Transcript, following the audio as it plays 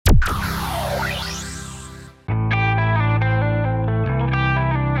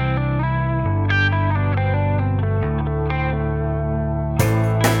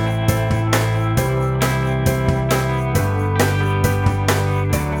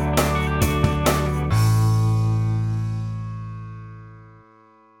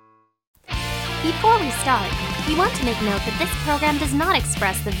we start, we want to make note that this program does not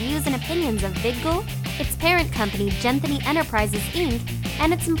express the views and opinions of VidGul, its parent company Genthany Enterprises Inc.,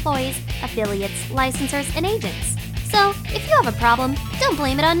 and its employees, affiliates, licensors, and agents. So, if you have a problem, don't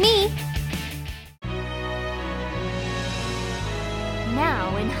blame it on me!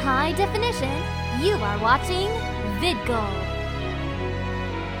 Now, in high definition, you are watching VidGul.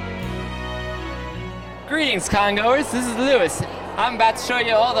 Greetings, Congoers. This is Lewis. I'm about to show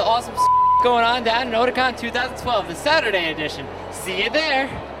you all the awesome going on down in Otakon 2012, the Saturday edition. See you there.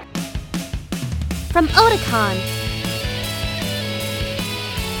 From Otakon,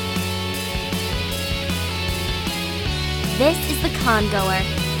 this is the Congoer,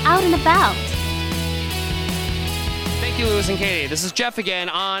 out and about. Thank you, Lewis and Katie. This is Jeff again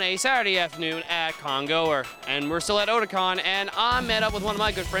on a Saturday afternoon at Congoer. And we're still at Otakon, and I met up with one of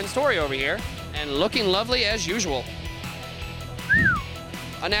my good friends, Tori, over here, and looking lovely as usual.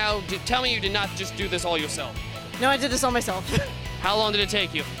 Now, tell me you did not just do this all yourself. No, I did this all myself. How long did it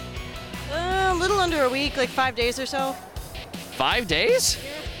take you? A little under a week, like 5 days or so. 5 days?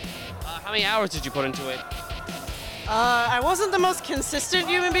 How many hours did you put into it? I wasn't the most consistent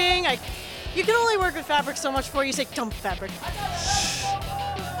human being. You can only work with fabric so much before you say dump fabric.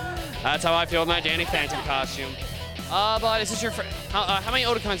 That's how I feel with my Danny Phantom costume. But is this your how many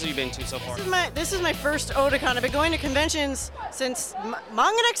Otakons have you been to so far? This is my first Otakon. I've been going to conventions since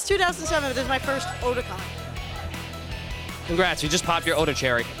MangaNext 2007. This is my first Otakon. Congrats, you just popped your Ota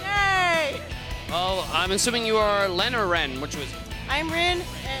cherry. Yay! Well, I'm assuming you are Len or Ren, which was it? I'm Rin,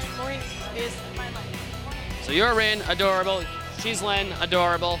 and Maureen is my Len. So you're Rin, adorable. She's Len,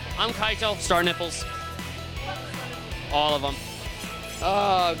 adorable. I'm Kaito, star nipples. All of them.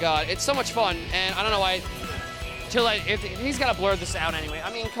 Oh god, it's so much fun, and I don't know why. He's gotta blur this out anyway.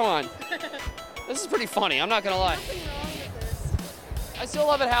 I mean, come on. This is pretty funny, I'm not gonna lie. I still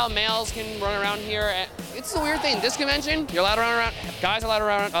love it how males can run around here. It's the weird thing, this convention, you're allowed to run around, guys are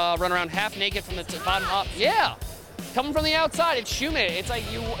allowed to run around half naked from the bottom up. Yeah! Coming from the outside, it's humid. It's like,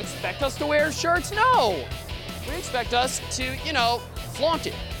 you expect us to wear shirts? No! We expect us to, you know, flaunt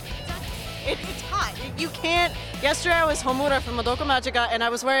it. It's hot. You can't. Yesterday I was Homura from Madoka Magica, and I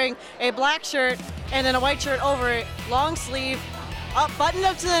was wearing a black shirt and then a white shirt over it, long sleeve, buttoned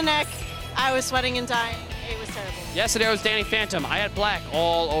up to the neck. I was sweating and dying. It was terrible. Yesterday I was Danny Phantom. I had black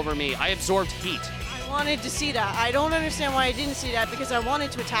all over me. I absorbed heat. I wanted to see that. I don't understand why I didn't see that, because I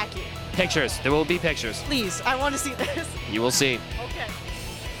wanted to attack you. Pictures. There will be pictures. Please, I want to see this. You will see. Okay.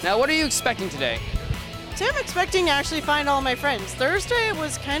 Now, what are you expecting today? So I'm expecting to actually find all my friends. Thursday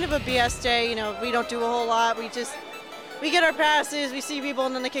was kind of a BS day. You know, we don't do a whole lot. We get our passes, we see people,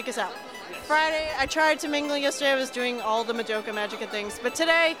 and then they kick us out. Friday, I tried to mingle yesterday. I was doing all the Madoka Magica things. But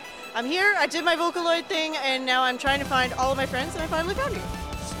today, I'm here. I did my Vocaloid thing, and now I'm trying to find all of my friends, and I finally found you.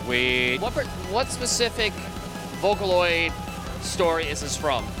 Sweet. What specific Vocaloid story is this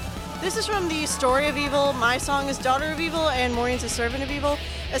from? This is from the Story of Evil. My song is Daughter of Evil, and Maureen's a Servant of Evil.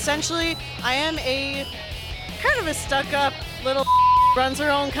 Essentially, I am a kind of a stuck-up little runs her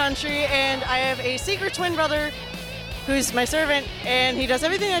own country, and I have a secret twin brother who's my servant, and he does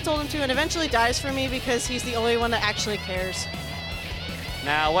everything I told him to, and eventually dies for me because he's the only one that actually cares.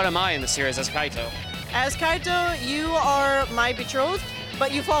 Now, what am I in the series as Kaito? As Kaito, you are my betrothed,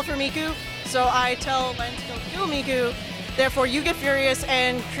 but you fall for Miku, so I tell Len to go kill Miku. Therefore, you get furious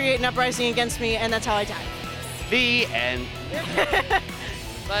and create an uprising against me, and that's how I die. The end.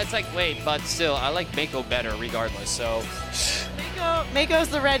 But it's like, wait, but still, I like Mako better regardless, so... Mako's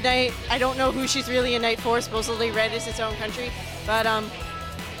the Red Knight. I don't know who she's really a knight for. Supposedly red is its own country, but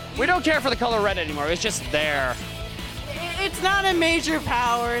we don't care for the color red anymore, it's just there. It's not a major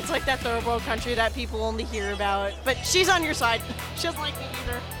power. It's like that third world country that people only hear about. But she's on your side. She doesn't like me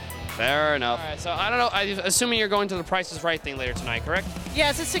either. Fair enough. All right, so I don't know, I'm assuming you're going to the Price is Right thing later tonight, correct?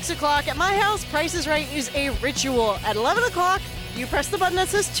 Yes, it's 6 o'clock. At my house, Price is Right is a ritual. At 11 o'clock, you press the button that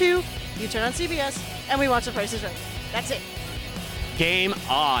says 2, you turn on CBS, and we watch The Price is Right. That's it. Game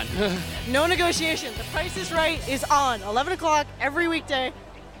on. No negotiation. The Price is Right is on. 11 o'clock every weekday.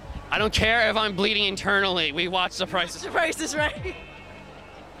 I don't care if I'm bleeding internally. We watch The Price is Right. The Price is Right.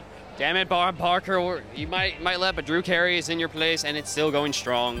 Damn it, Bob Barker. You might let, but Drew Carey is in your place, and it's still going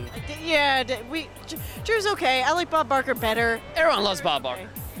strong. Yeah, Drew's okay. I like Bob Barker better. Everyone loves Bob Barker.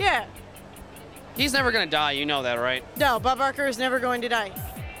 Yeah. He's never going to die. You know that, right? No, Bob Barker is never going to die.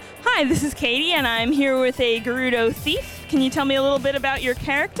 Hi, this is Katie, and I'm here with a Gerudo thief. Can you tell me a little bit about your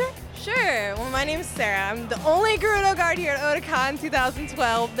character? Sure. Well, my name's Sarah. I'm the only Gerudo guard here at Otakon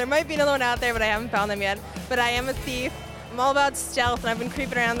 2012. There might be another one out there, but I haven't found them yet. But I am a thief. I'm all about stealth, and I've been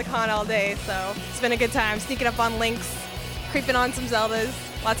creeping around the con all day, so it's been a good time. Sneaking up on Links, creeping on some Zeldas.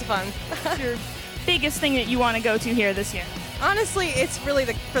 Lots of fun. biggest thing that you want to go to here this year? Honestly, it's really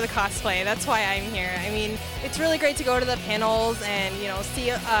for the cosplay. That's why I'm here. I mean, it's really great to go to the panels and, you know, see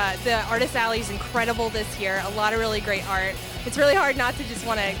the Artist Alley is incredible this year. A lot of really great art. It's really hard not to just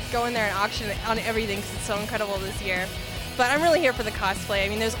want to go in there and auction on everything because it's so incredible this year. But I'm really here for the cosplay. I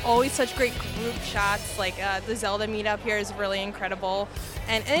mean, there's always such great group shots. Like the Zelda meetup here is really incredible.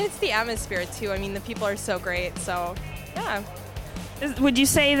 And it's the atmosphere, too. I mean, the people are so great. So, yeah. Would you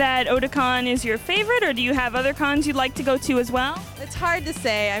say that Otakon is your favorite, or do you have other cons you'd like to go to as well? It's hard to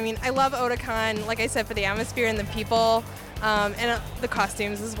say. I mean, I love Otakon, like I said, for the atmosphere and the people, and the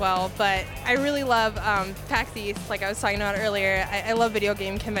costumes as well. But I really love PAX East, like I was talking about earlier. I love video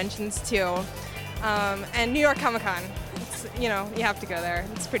game conventions too, and New York Comic Con. You know, you have to go there.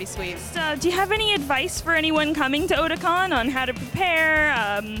 It's pretty sweet. Do you have any advice for anyone coming to Otakon on how to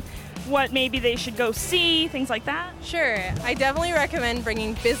prepare? What maybe they should go see, things like that? Sure. I definitely recommend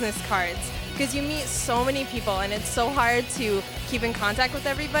bringing business cards because you meet so many people and it's so hard to keep in contact with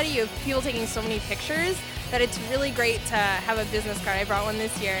everybody. You have people taking so many pictures that it's really great to have a business card. I brought one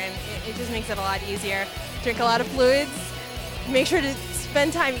this year and it just makes it a lot easier. Drink a lot of fluids. Make sure to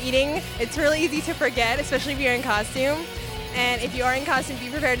spend time eating. It's really easy to forget, especially if you're in costume. And if you are in costume, be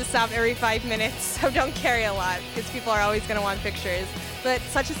prepared to stop every 5 minutes. So don't carry a lot because people are always going to want pictures. But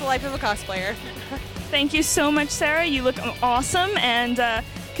such is the life of a cosplayer. Thank you so much, Sarah. You look awesome. And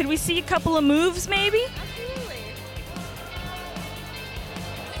could we see a couple of moves, maybe? Absolutely.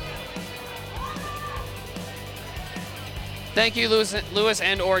 Thank you, Lewis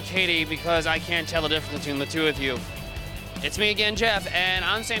and or Katie, because I can't tell the difference between the two of you. It's me again, Jeff, and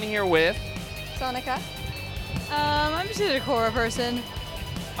I'm standing here with... Sonica. I'm just a Korra person.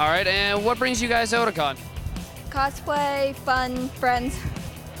 All right, and what brings you guys to Otakon? Cosplay, fun, friends.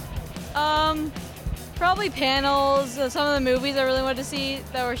 Probably panels, some of the movies I really wanted to see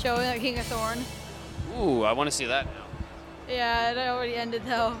that were showing, like King of Thorn. Ooh, I want to see that now. Yeah, it already ended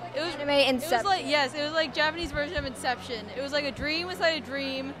though. It was Anime Inception. it was like Japanese version of Inception. It was like a dream inside a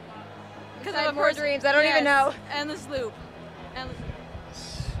dream. Inside more dreams, I don't even know. Endless loop.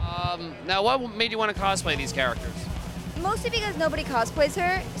 Now, what made you want to cosplay these characters? Mostly because nobody cosplays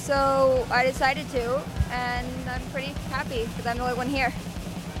her, so I decided to, and I'm pretty happy because I'm the only one here.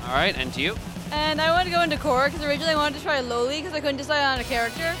 All right, and to you? And I wanted to go into Korra because originally I wanted to try Loli because I couldn't decide on a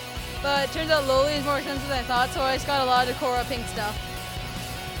character. But it turns out Loli is more expensive than I thought, so I just got a lot of Korra pink stuff.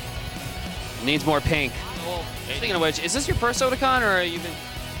 Needs more pink. Well, speaking of which, is this your first Otakon, or you've been...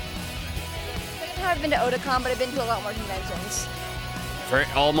 Second time I've been to Otakon, but I've been to a lot more conventions.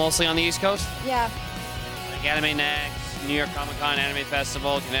 All mostly on the East Coast? Yeah. Like Anime Next, New York Comic Con, Anime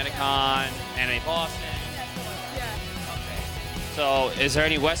Festival, Kineticon, Anime Boston. Yeah. So, is there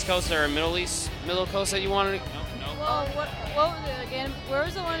any West Coast or Middle Coast that you wanted to? No. Well, what was it again? Where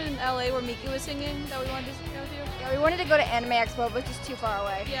was the one in LA where Miki was singing that we wanted to go to? Yeah, we wanted to go to Anime Expo, but it's just too far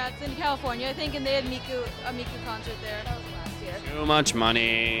away. Yeah, it's in California, I think, and they had a Miku concert there. That was last year. Too much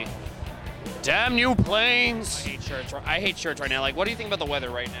money. Damn you planes! I hate shirts right now. Like, what do you think about the weather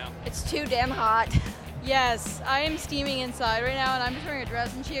right now? It's too damn hot. Yes, I am steaming inside right now, and I'm just wearing a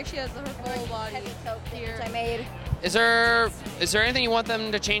dress, and she actually has her full body Heavy coat here. I made. Is there anything you want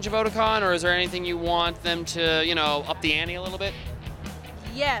them to change about Otakon, or is there anything you want them to, you know, up the ante a little bit?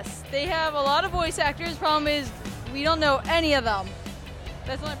 Yes, they have a lot of voice actors. Problem is, we don't know any of them.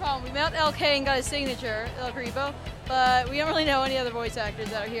 That's the only problem. We met LK and got his signature, El Creepo, but we don't really know any other voice actors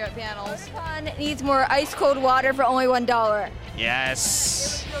that are here at panels. Otakon needs more ice cold water for only $1.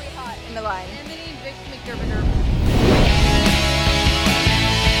 Yes. It was really hot in the line. And they need Vic McDermott.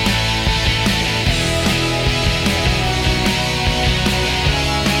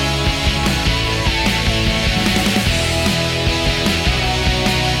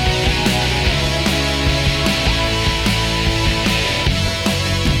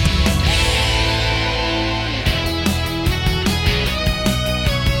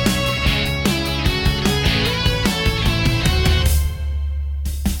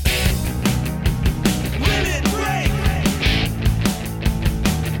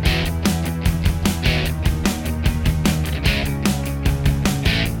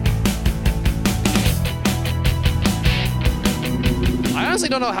 I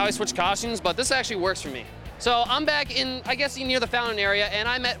don't know how I switched costumes, but this actually works for me. So I'm back in, I guess, near the fountain area, and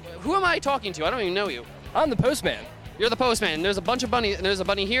I met, who am I talking to? I don't even know you. I'm the postman. You're the postman. There's a bunch of bunnies, and there's a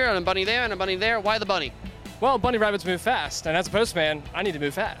bunny here, and a bunny there, and a bunny there. Why the bunny? Well, bunny rabbits move fast, and as a postman, I need to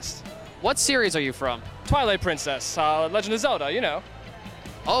move fast. What series are you from? Twilight Princess, Legend of Zelda, you know.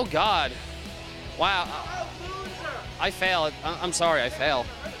 Oh, God. Wow. I fail. I'm sorry, I fail.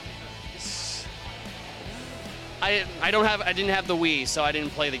 I didn't have the Wii, so I didn't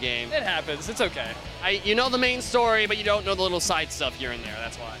play the game. It happens. It's okay. You know the main story, but you don't know the little side stuff here and there.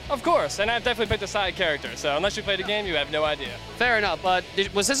 That's why. Of course, and I've definitely picked a side character, so unless you played the game, you have no idea. Fair enough, but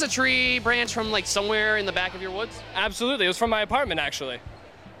was this a tree branch from like somewhere in the back of your woods? Absolutely. It was from my apartment, actually.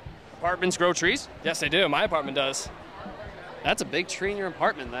 Apartments grow trees? Yes, they do. My apartment does. That's a big tree in your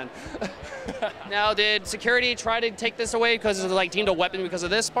apartment, then. Now, did security try to take this away because it's like deemed a weapon because of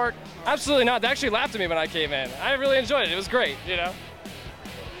this part? Absolutely not. They actually laughed at me when I came in. I really enjoyed it. It was great, you know?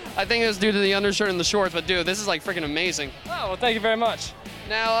 I think it was due to the undershirt and the shorts, but dude, this is like freaking amazing. Oh, well, thank you very much.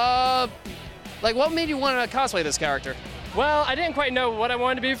 Now, like, what made you want to cosplay this character? Well, I didn't quite know what I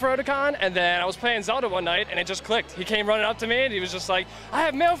wanted to be for Otakon, and then I was playing Zelda one night, and it just clicked. He came running up to me, and he was just like, I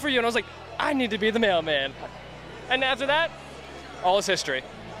have mail for you. And I was like, I need to be the mailman. And after that, all is history.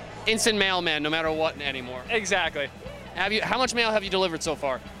 Instant mailman, no matter what anymore. Exactly. How much mail have you delivered so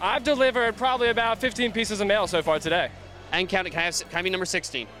far? I've delivered probably about 15 pieces of mail so far today. And can I be number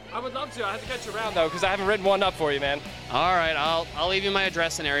 16? I would love to. I have to get you around, though, because I haven't written one up for you, man. All right, I'll leave you my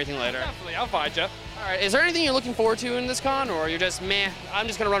address and everything later. Definitely, I'll find you. All right, is there anything you're looking forward to in this con, or you're just, meh, I'm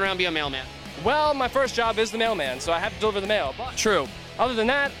just going to run around and be a mailman? Well, my first job is the mailman, so I have to deliver the mail. But true. Other than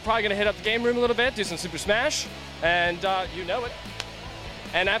that, probably going to hit up the game room a little bit, do some Super Smash, and you know it.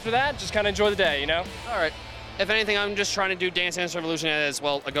 And after that, just kind of enjoy the day, you know? All right. If anything, I'm just trying to do Dance Dance Revolution as,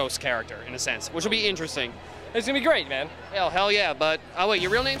 well, a ghost character, in a sense, which will be interesting. It's going to be great, man. Hell yeah, but, oh wait,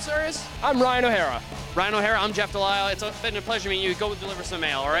 your real name, sir, is? I'm Ryan O'Hara. Ryan O'Hara, I'm Jeff Delisle. It's been a pleasure meeting you. Go deliver some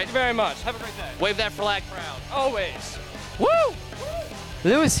mail, all right? Thank you very much. Have a great day. Wave that flag proud. Always. Woo!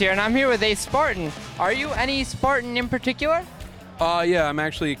 Lewis here, and I'm here with a Spartan. Are you any Spartan in particular? Yeah, I'm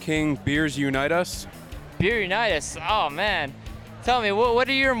actually King. Beers unite us. Beer unite us. Oh, man. Tell me, what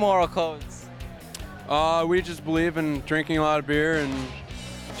are your moral codes? We just believe in drinking a lot of beer and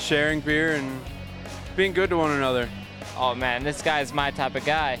sharing beer and being good to one another. Oh, man, this guy's my type of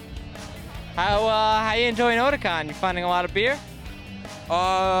guy. How you enjoying Otakon? You finding a lot of beer?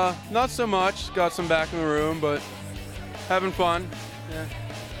 Not so much. Got some back in the room, but having fun. Yeah.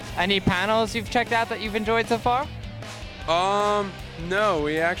 Any panels you've checked out that you've enjoyed so far? No,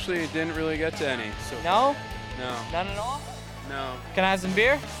 we actually didn't really get to any. So. No? No. None at all? No. Can I have some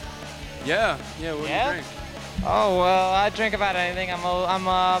beer? Yeah. Yeah, what do you drink? Oh, well, I drink about anything.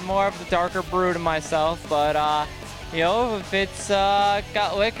 I'm more of the darker brew to myself, but, you know, if it's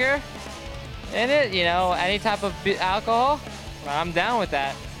got liquor in it, you know, any type of alcohol, I'm down with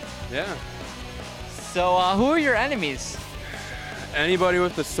that. Yeah. So, who are your enemies? Anybody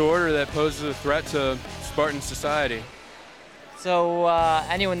with a sword or that poses a threat to Spartan society. So,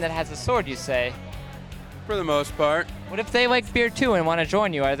 anyone that has a sword, you say? For the most part. What if they like beer too and want to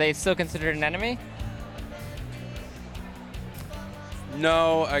join you? Are they still considered an enemy?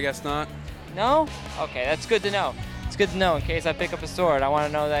 No, I guess not. No? Okay, that's good to know. It's good to know in case I pick up a sword. I want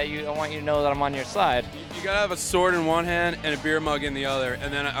to know that I want you to know that I'm on your side. You gotta have a sword in one hand and a beer mug in the other,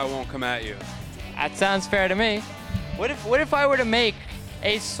 and then I won't come at you. That sounds fair to me. What if I were to make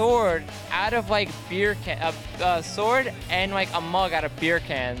a sword out of like beer can, a sword and like a mug out of beer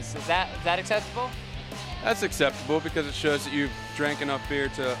cans? Is that acceptable? That's acceptable because it shows that you've drank enough beer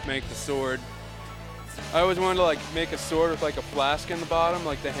to make the sword. I always wanted to like make a sword with like a flask in the bottom,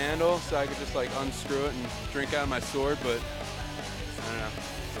 like the handle, so I could just like unscrew it and drink out of my sword, but I don't know.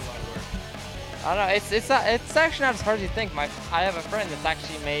 It's a lot of work. I don't know. It's actually not as hard as you think. I have a friend that's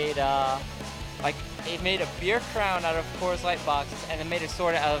actually made he made a beer crown out of Coors Light boxes and then made a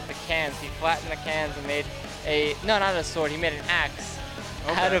sword out of the cans. He flattened the cans and made not a sword. He made an axe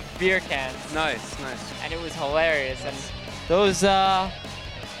out of beer cans. Nice. And it was hilarious. And those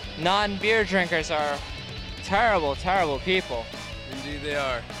non-beer drinkers are terrible, terrible people. Indeed they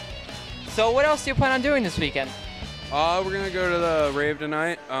are. So what else do you plan on doing this weekend? We're gonna go to the rave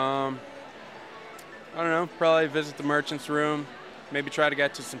tonight. I don't know, probably visit the merchant's room, maybe try to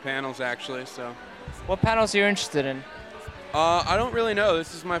get to some panels actually, so. What panels are you interested in? I don't really know.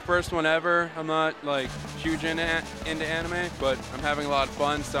 This is my first one ever. I'm not like huge into anime, but I'm having a lot of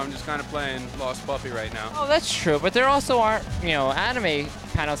fun, so I'm just kind of playing Lost Puppy right now. Oh, that's true, but there also aren't, anime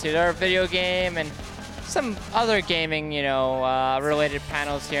panels here. There are video game and some other gaming, related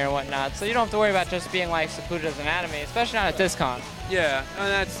panels here and whatnot, so you don't have to worry about just being like secluded as an anime, especially not at this con. Yeah,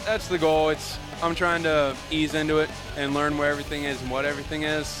 and that's the goal. I'm trying to ease into it and learn where everything is and what everything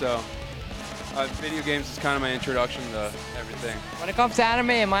is, so video games is kind of my introduction to everything. When it comes to anime,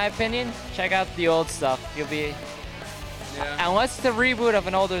 in my opinion, check out the old stuff. You'll be, unless it's a reboot of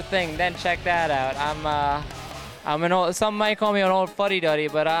an older thing, then check that out. I'm an old. Some might call me an old fuddy-duddy,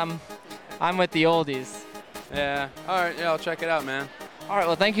 but I'm with the oldies. Yeah. All right. Yeah, I'll check it out, man. All right.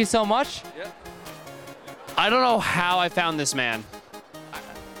 Well, thank you so much. Yeah. I don't know how I found this man.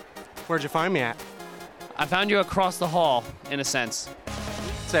 Where'd you find me at? I found you across the hall, in a sense.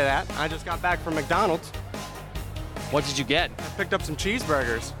 Say that. I just got back from McDonald's. What did you get? I picked up some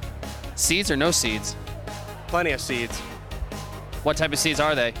cheeseburgers. Seeds or no seeds? Plenty of seeds. What type of seeds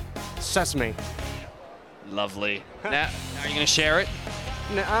are they? Sesame. Lovely. Now, are you gonna share it?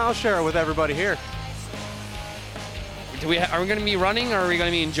 I'll share it with everybody here. Are we gonna be running or are we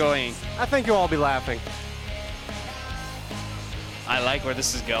gonna be enjoying? I think you'll all be laughing. I like where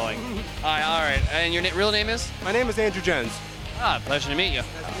this is going. All right. And your real name is? My name is Andrew Jones. Ah, pleasure to meet you.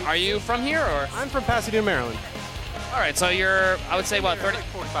 Are you from here or? I'm from Pasadena, Maryland. All right, so you're, I would say, what, 30? Like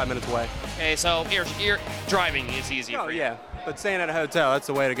 45 minutes away. Okay, so you're driving is easy Oh, for you. yeah. But staying at a hotel, that's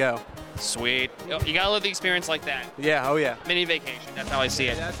the way to go. Sweet. You gotta live the experience like that. Yeah, oh yeah. Mini vacation, that's how I see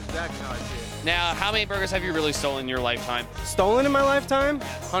it. That's exactly how I see it. Now, how many burgers have you really stolen in your lifetime? Stolen in my lifetime?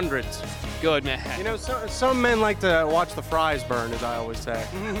 Hundreds. Good, man. You know, some men like to watch the fries burn, as I always say.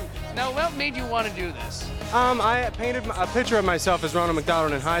 Now, what made you want to do this? I painted a picture of myself as Ronald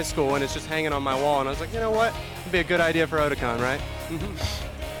McDonald in high school, and it's just hanging on my wall, and I was like, you know what? It'd be a good idea for Otakon, right?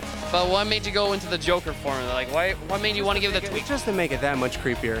 But what made you go into the Joker formula? Like, what made you want to give it a tweak? Just to make it that much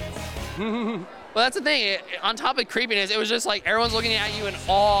creepier. Well, that's the thing. On top of creepiness, it was just like everyone's looking at you in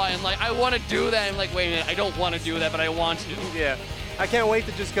awe, and like, I want to do that. I'm like, wait a minute, I don't want to do that, but I want to. Yeah. I can't wait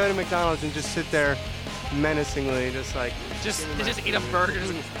to just go to McDonald's and just sit there menacingly, just like... Just eat a burger.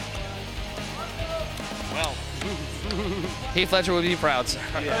 Well, Heath Fletcher would be proud, sir.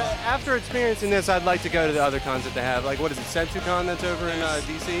 Yeah. After experiencing this, I'd like to go to the other cons that they have. Like, what is it, SensuCon that's over in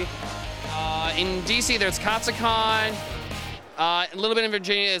D.C.? In D.C., there's Katsucon. A little bit in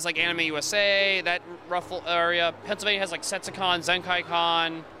Virginia is like Anime USA, that rough area. Pennsylvania has like Setsicon, Zenkai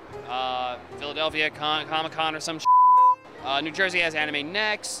Con, Philadelphia Comic Con or some shit. New Jersey has Anime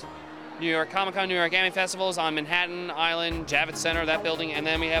Next. New York Comic Con, New York Anime Festivals on Manhattan Island, Javits Center, that building, and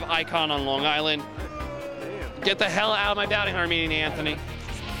then we have Icon on Long Island. Get the hell out of my bounty hunter meeting, Anthony.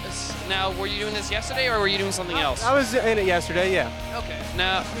 Now, were you doing this yesterday or were you doing something else? I was in it yesterday, yeah. Okay.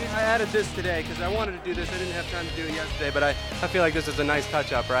 Now, I added this today because I wanted to do this. I didn't have time to do it yesterday, but I feel like this is a nice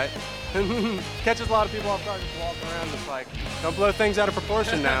touch-up, right? Catches a lot of people off guard just walking around just like, don't blow things out of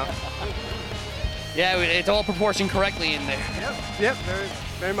proportion now. Yeah, it's all proportioned correctly in there. Yep,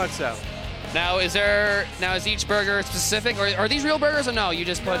 very much so. Now, is each burger specific, or are these real burgers or no? You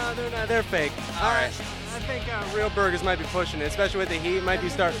just put... No, they're fake. All right. I think real burgers might be pushing it, especially with the heat. Might be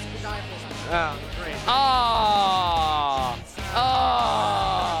starting. Oh, great.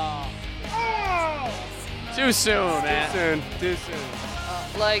 Too soon, man. Too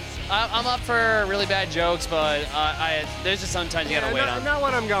soon. Like, I'm up for really bad jokes, but there's just sometimes you gotta wait on. Not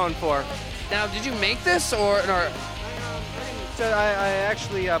what I'm going for. Now, did you make this or? So I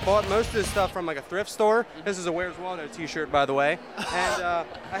actually bought most of this stuff from like a thrift store. This is a Where's Waldo t-shirt, by the way. And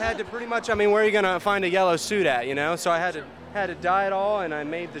I had to pretty much, I mean, where are you gonna find a yellow suit at, you know? So I had to dye it all, and I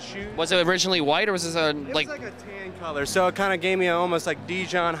made the shoe. Was it originally white, or was this It was like a tan color, so it kind of gave me almost like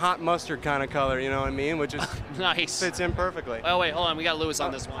Dijon hot mustard kind of color, you know what I mean? Which is nice. Fits in perfectly. Oh wait, hold on, we got Lewis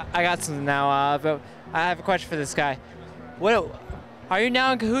on this one. I got something now, but I have a question for this guy. Are you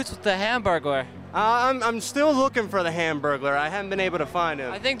now in cahoots with the Hamburglar? I'm still looking for the Hamburglar. I haven't been able to find him.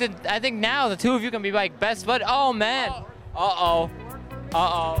 I think now the two of you can be like best bud. Oh man. Uh-oh.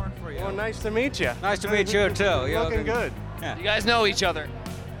 Well, nice to meet you. Nice to meet you too. You're looking good. Yeah. You guys know each other.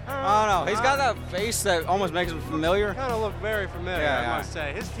 Oh no, he's got that face that almost makes him familiar. Kind of look very familiar, Yeah. I must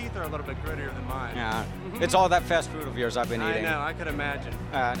say. His teeth are a little bit grittier than mine. Yeah, it's all that fast food of yours I've been eating. I know, I could imagine.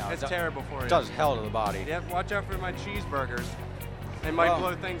 No, it's terrible for you. It does hell to the body. Yep, watch out for my cheeseburgers. They might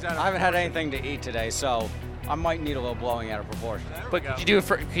blow things out of I haven't had anything to eat today, so I might need a little blowing out of proportion. But can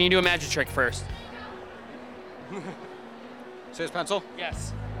you do a magic trick first? See this pencil?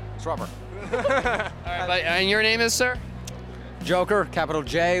 Yes. It's rubber. All right, and your name is, sir? Joker, capital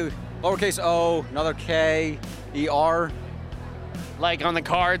J, lowercase o, another K, E-R. Like on the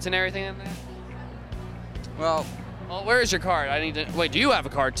cards and everything in there? Well, where is your card? I need to. Wait, do you have a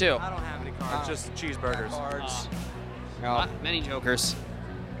card too? I don't have any cards, just cheeseburgers. Cards. Many Jokers.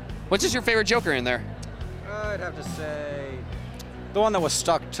 What's just your favorite Joker in there? I'd have to say the one that was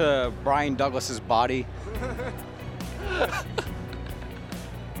stuck to Brian Douglas's body.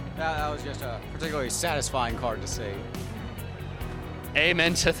 that was just a particularly satisfying card to see.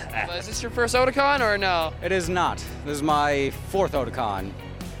 Amen to that. Is this your first Otakon or no? It is not. This is my fourth Otakon.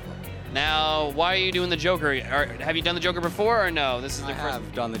 Now, why are you doing the Joker? Have you done the Joker before or no? This is the I first.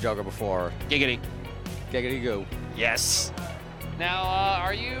 have done the Joker before. Giggity. Giggity goo. Yes. Now,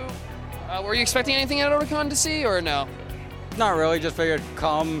 were you expecting anything at Otakon to see or no? Not really, just figured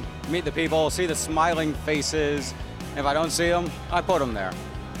come, meet the people, see the smiling faces. If I don't see them, I put them there.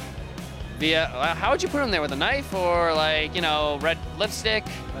 How would you put them there? With a knife or like, you know, red lipstick?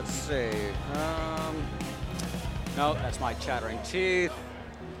 Let's see. No, that's my chattering teeth.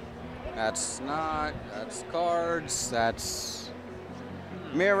 That's cards. That's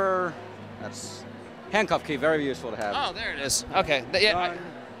mirror. That's handcuff key, very useful to have. Oh, there it is. Okay. Yeah.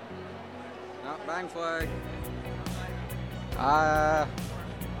 No, bang flag.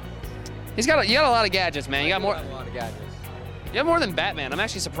 You got a lot of gadgets, man. You got more. A lot of gadgets. You have more than Batman. I'm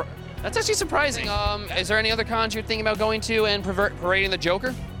actually surprised. That's actually surprising. Is there any other cons you're thinking about going to and parading the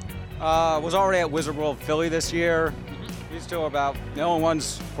Joker? Was already at Wizard World Philly this year. These two are about the only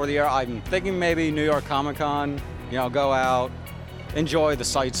ones for the year. I'm thinking maybe New York Comic Con. You know, go out, enjoy the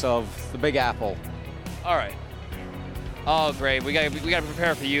sights of the Big Apple. All right. Oh, great. We got to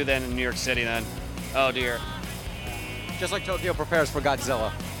prepare for you then in New York City then. Oh dear. Just like Tokyo prepares for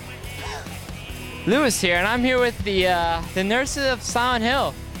Godzilla. Lewis here, and I'm here with the nurses of Silent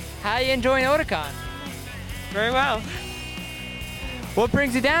Hill. How are you enjoying Otakon? Very well. What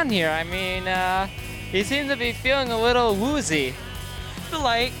brings you down here? I mean, you seem to be feeling a little woozy. The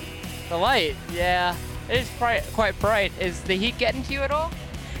light. The light, yeah. It is quite bright. Is the heat getting to you at all?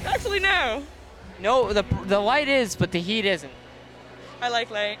 Actually, no. No, the light is, but the heat isn't. I like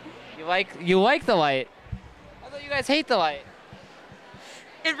light. You like the light? I thought you guys hate the light.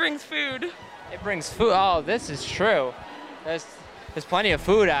 It brings food. It brings food. Oh, this is true. There's plenty of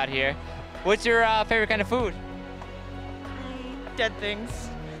food out here. What's your favorite kind of food? Dead things.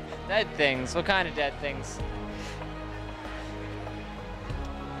 Dead things? What kind of dead things?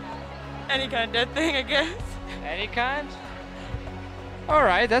 Any kind of dead thing, I guess. Any kind? All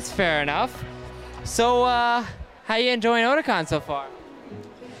right, that's fair enough. So, how you enjoying Otakon so far?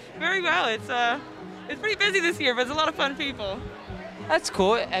 Very well. It's pretty busy this year, but it's a lot of fun people. That's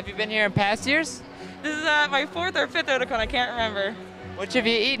cool. Have you been here in past years? This is my 4th or 5th Otakon. I can't remember. What have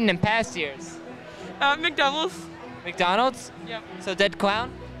you eaten in past years? McDoubles. McDonald's? Yep. So Dead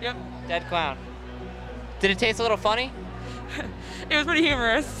Clown? Yep. Dead Clown. Did it taste a little funny? It was pretty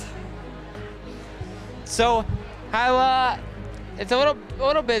humorous. So, how it's a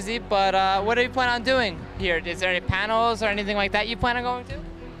little busy, but what do you plan on doing here? Is there any panels or anything like that you plan on going to?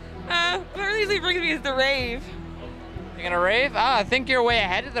 What usually brings me is the rave. You're gonna rave? Oh, I think you're way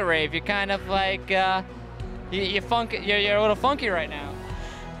ahead of the rave. You're kind of like you're a little funky right now.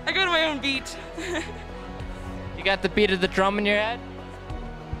 I go to my own beat. You got the beat of the drum in your head?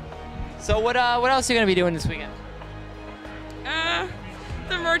 So what else are you gonna be doing this weekend?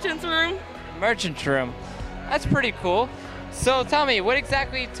 The merchant's room. Merchant's room. That's pretty cool. So tell me, what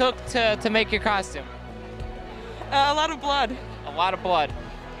exactly it took to make your costume? A lot of blood. A lot of blood.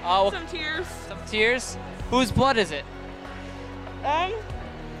 Some tears. Some tears? Whose blood is it? I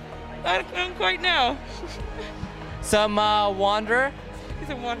don't quite know. Some wanderer? He's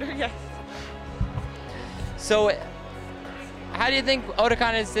a wanderer, yes. So, how do you think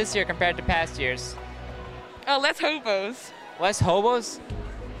Otakon is this year compared to past years? Less hobos. Less hobos?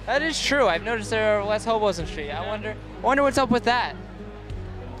 That is true. I've noticed there are less hobos in the street. I wonder what's up with that.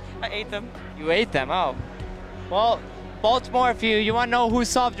 I ate them. You ate them? Oh. Well, Baltimore, if you want to know who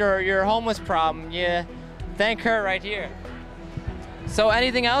solved your homeless problem, you thank her right here. So,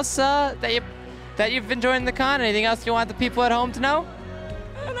 anything else that you've enjoyed in the con? Anything else you want the people at home to know?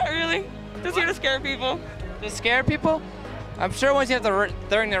 Not really. Just here to scare people. To scare people? I'm sure once you have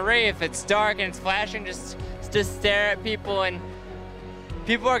during the rave, it's dark and it's flashing, just stare at people and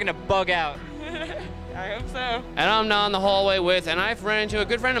people are gonna bug out. I hope so. And I'm now in the hallway and I've ran into a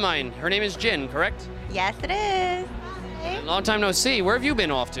good friend of mine. Her name is Jin, correct? Yes, it is. Hi. Long time no see. Where have you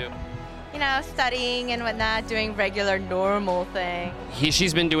been off to? You know, studying and whatnot, doing regular, normal things.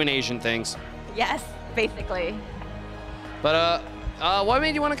 She's been doing Asian things. Yes, basically. But, what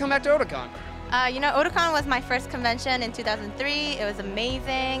made you want to come back to Otakon? You know, Otakon was my first convention in 2003. It was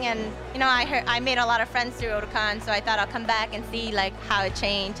amazing, and you know, I made a lot of friends through Otakon, so I thought I'll come back and see like how it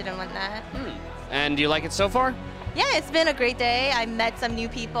changed and whatnot. And do you like it so far? Yeah, it's been a great day. I met some new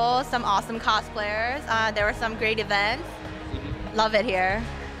people, some awesome cosplayers. There were some great events. Love it here.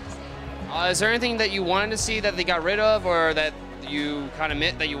 Is there anything that you wanted to see that they got rid of, or that you kind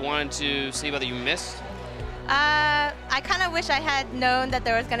of that you wanted to see but that you missed? I kind of wish I had known that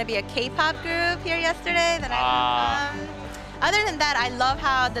there was going to be a K-pop group here yesterday. Other than that, I love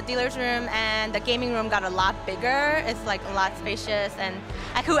how the dealer's room and the gaming room got a lot bigger. It's like a lot spacious, and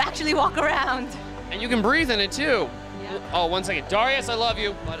I could actually walk around. And you can breathe in it too. Yeah. Oh, 1 second. Darius, I love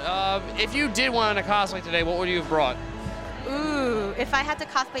you. But if you did want to cosplay today, what would you have brought? Ooh, if I had to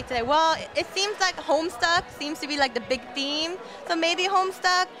cosplay today, well, it seems like Homestuck seems to be like the big theme. So maybe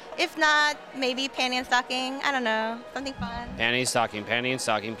Homestuck. If not, maybe Panty and Stocking. I don't know. Something fun. Panty and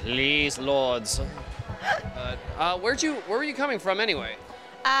stocking, please, lords. Where were you coming from anyway?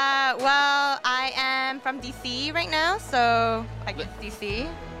 Well, I am from DC right now, so I guess DC.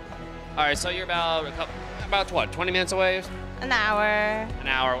 All right, so you're about what, 20 minutes away? An hour. An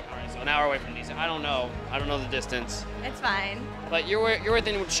hour. All right, so an hour away from DC. I don't know the distance. It's fine. But you're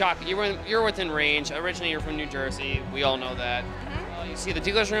within range. Originally, you're from New Jersey. We all know that. You see the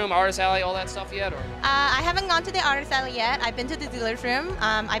dealer's room, artist alley, all that stuff yet? Or? I haven't gone to the artist alley yet. I've been to the dealer's room.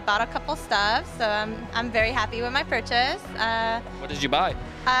 I bought a couple stuff, so I'm very happy with my purchase. What did you buy?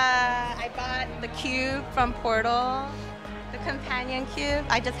 I bought the cube from Portal, the companion cube.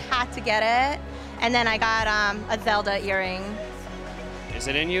 I just had to get it. And then I got a Zelda earring. Is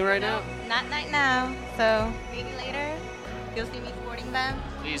it in you right now? Not right now, so maybe later you'll see me sporting them.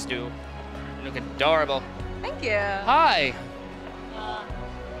 Please do. You look adorable. Thank you. Hi.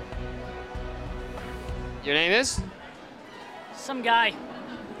 Your name is? Some guy.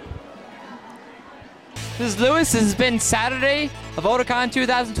 This is Lewis. This has been Saturday of Otakon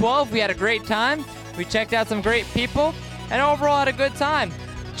 2012. We had a great time. We checked out some great people and overall had a good time.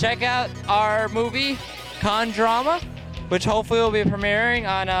 Check out our movie, Con Drama, which hopefully will be premiering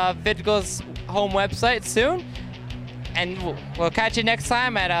on VidGul's home website soon. And we'll catch you next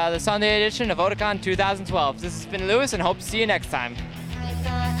time at the Sunday edition of Otakon 2012. This has been Lewis and hope to see you next time.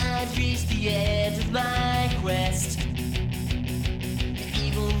 I'd reached the edge of my quest. The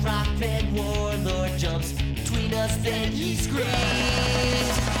evil rock band warlord jumps between us, then he screams.